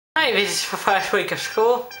Hey, this is the first week of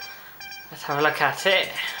school. Let's have a look at it.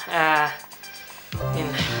 In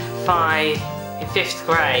 5th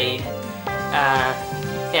grade.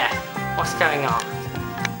 Yeah, what's going on?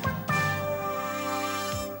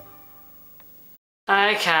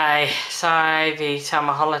 Okay, so the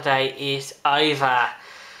summer holiday is over.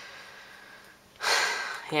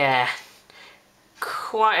 Yeah,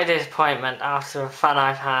 quite a disappointment after the fun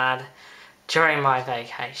I've had during my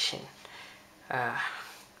vacation.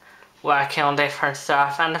 Working on different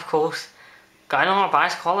stuff, and of course going on a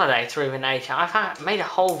bicycle holiday through the nature. I've made a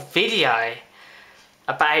whole video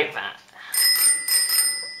about that.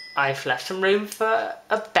 I've left some room for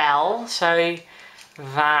a bell so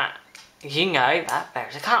that you know that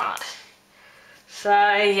there's a card. So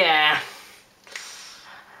yeah,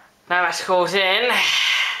 now that school's in,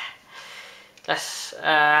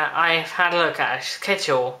 I've had a look at a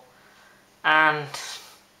schedule and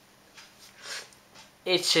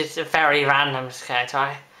it's just a very random schedule.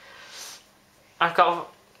 I've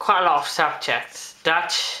got quite a lot of subjects: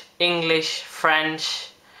 Dutch, English, French,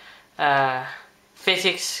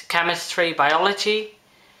 physics, chemistry, biology,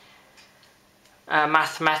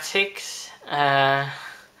 mathematics.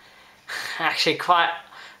 Actually,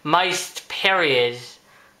 most periods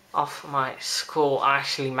of my school are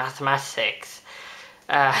actually mathematics.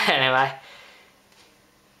 Anyway,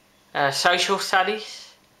 social studies,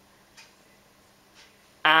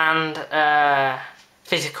 and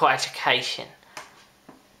physical education.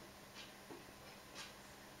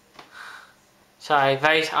 So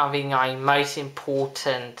those are my most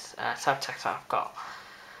important subjects I've got,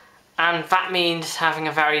 and that means having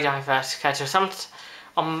a very diverse schedule. This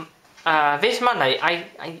Monday I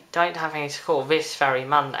don't have any school this very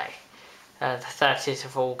Monday, the 30th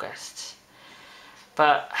of August,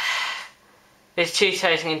 but this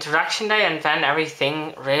Tuesday is an introduction day, and then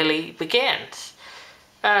everything really begins.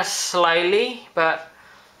 Slowly, but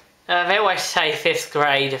they always say 5th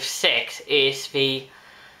grade of 6 is the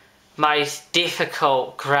most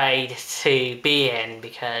difficult grade to be in,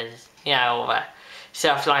 because, you know,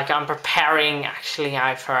 stuff like I'm preparing actually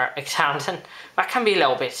out for exams, and that can be a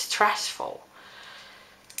little bit stressful.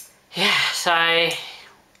 Yeah, so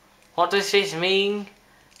what does this mean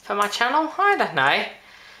for my channel? I don't know.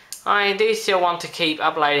 I do still want to keep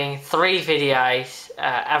uploading 3 videos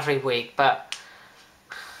every week, but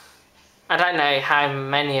I don't know how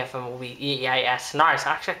many of them will be EAS scenarios.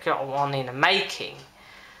 I actually got one in the making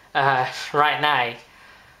right now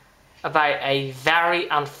about a very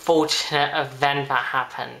unfortunate event that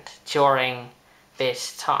happened during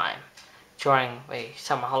this time. During the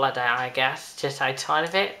summer holiday, I guess. Just outside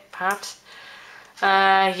of it, perhaps.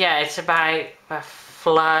 Yeah, it's about a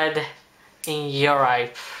flood in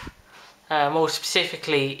Europe. More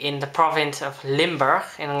specifically in the province of Limburg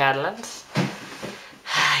in the Netherlands.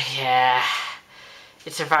 Yeah,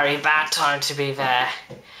 it's a very bad time to be there.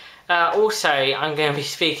 Also, I'm going to be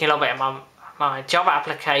speaking a little bit about my job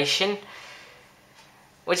application,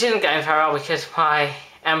 which isn't going very well because my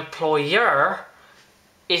employer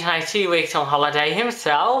is now 2 weeks on holiday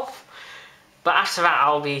himself. But after that,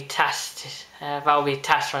 I'll be tested. I'll be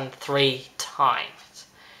test run 3 times.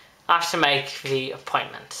 I have to make the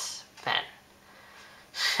appointments then.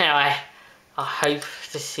 Anyway, I hope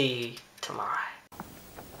to see you tomorrow.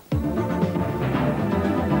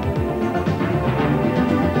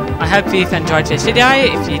 I hope you've enjoyed this video.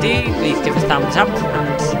 If you do, please give a thumbs up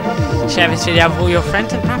and share this video with all your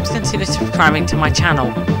friends, and perhaps consider subscribing to my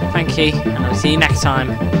channel. Thank you, and I'll see you next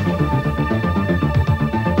time.